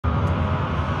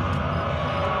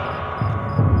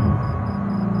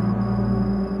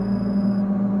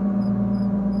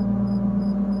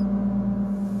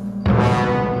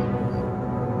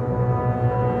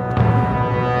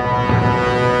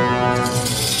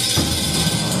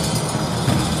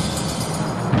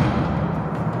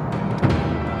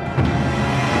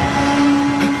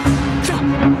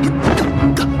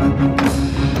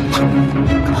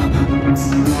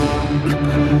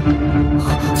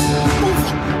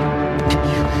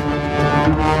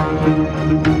我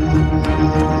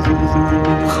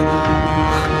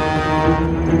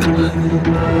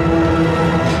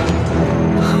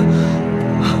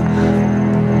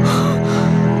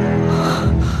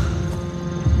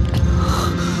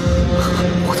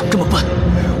怎么这么笨？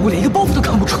我连一个包袱都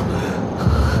扛不住。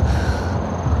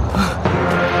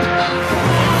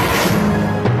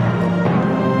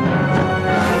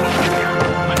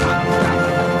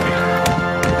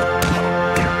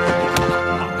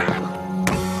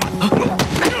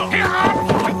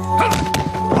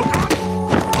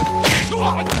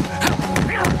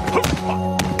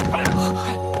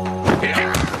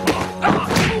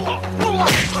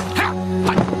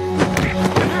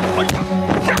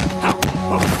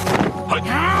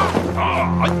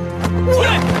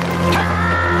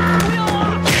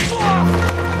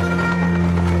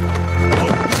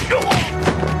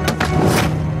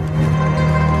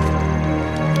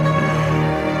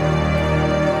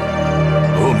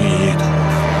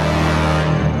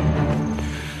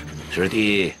 师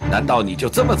弟，难道你就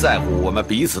这么在乎我们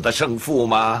彼此的胜负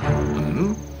吗？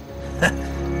嗯，哼，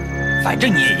反正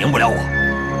你也赢不了我，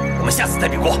我们下次再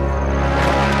比过。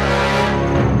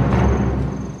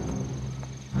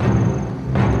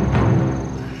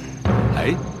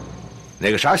哎，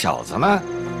那个傻小子呢？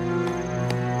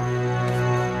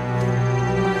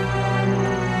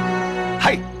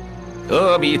嘿，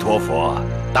阿弥陀佛，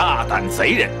大胆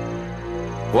贼人！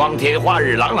光天化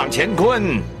日，朗朗乾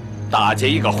坤。 打劫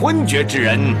一个昏厥之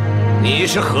人，你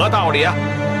是何道理啊？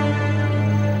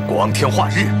光天化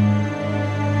日，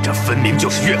这分明就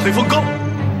是月黑风高。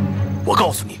我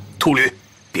告诉你，秃驴，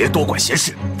别多管闲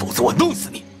事，否则我弄死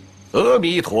你！阿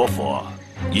弥陀佛，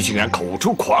你竟然口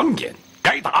出狂言，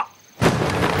该打！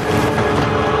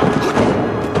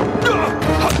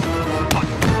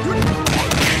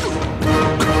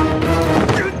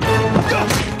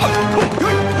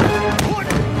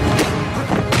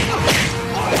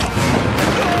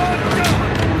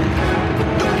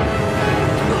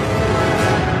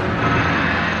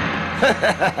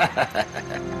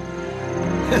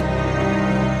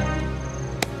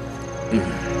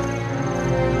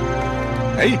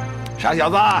哎，傻小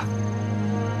子，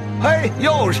嘿，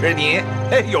又是你，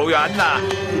哎，有缘呐！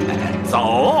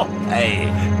走，哎，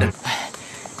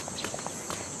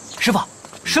师傅，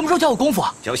什么时候教我功夫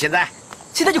啊？就现在，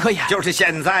现在就可以？就是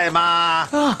现在嘛！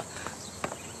啊，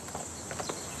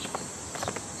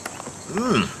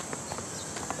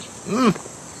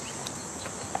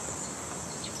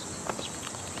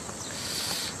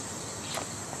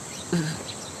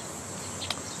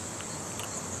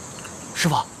师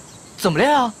傅，怎么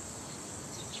练啊？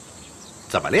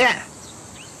怎么练？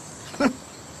哼！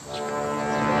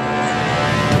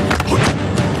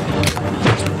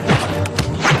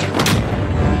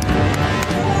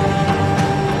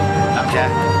上去！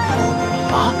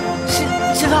啊，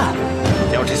现在？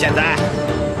就是现在！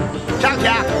上去！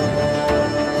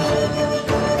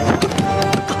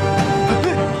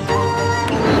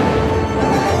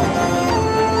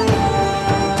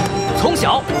从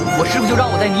小，我师傅就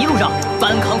让我在泥路上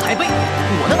搬扛抬背，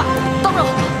我的马当然好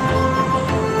了。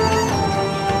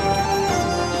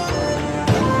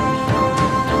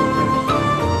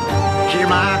是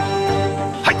吗？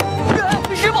嗨！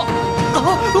师傅，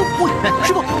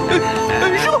师傅，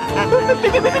师傅，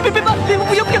别搬，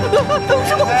不行，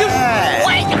师傅，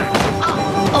哎呀！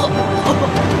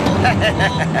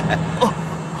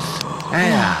哎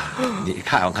呀，你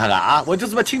看啊，我就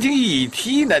这么轻轻一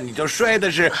踢呢，你就摔的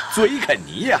是嘴啃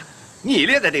泥呀！你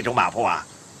练的这种马步啊，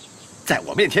在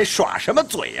我面前耍什么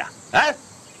嘴呀？哎，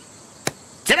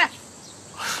起来！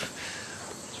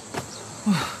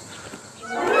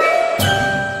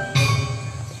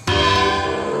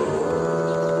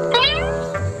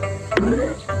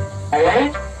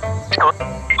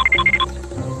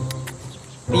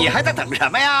你还在等什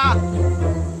么呀？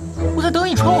我在等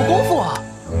你传我功夫啊！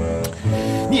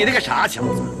你这个傻小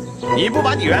子，你不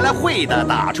把你原来会的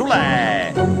打出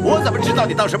来，我怎么知道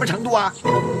你到什么程度啊？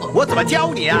我怎么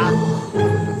教你啊？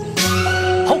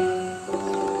好，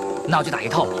那我就打一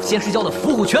套先师教的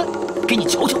伏虎拳给你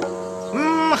瞧瞧。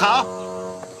嗯，好。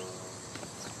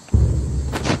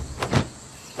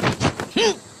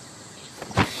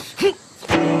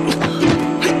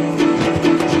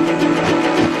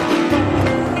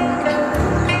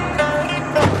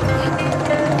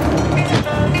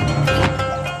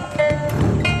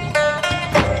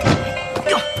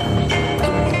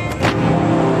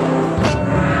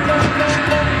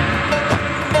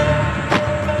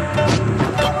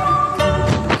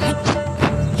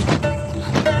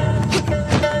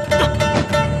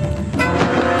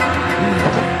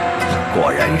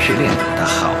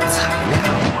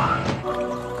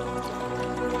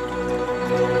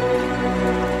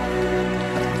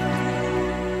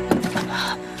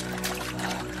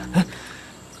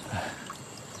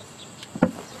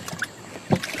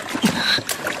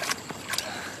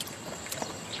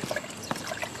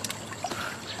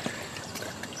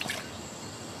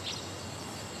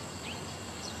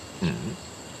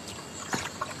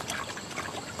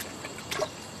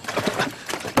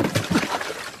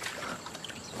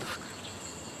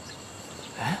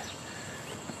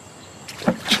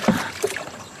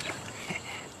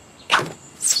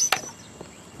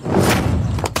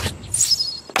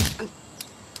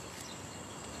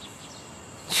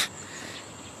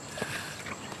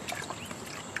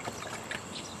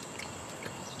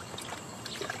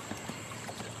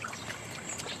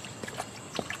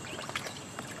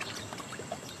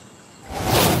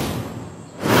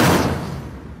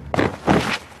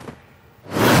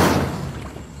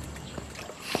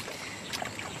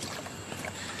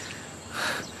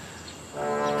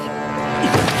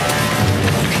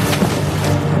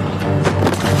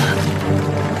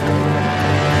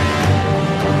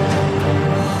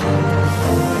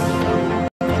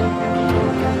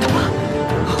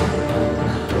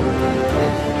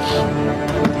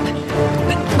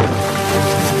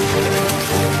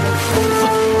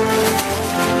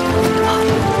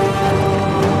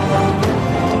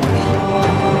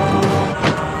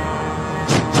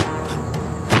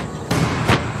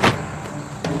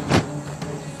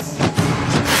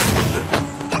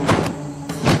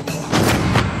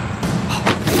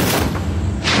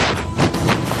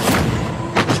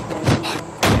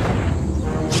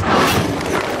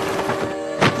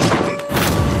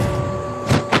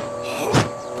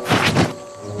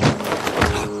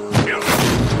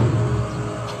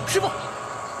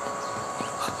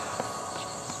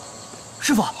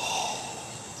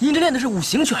练的是五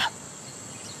行拳。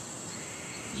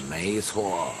没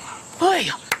错。哎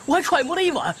呀，我还揣摩了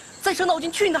一晚，再伤脑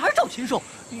筋去哪儿找禽兽？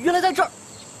原来在这儿。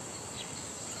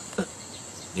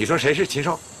你说谁是禽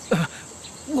兽？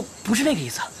我不是那个意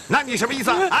思。那你什么意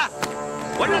思啊？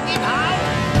我让你跑！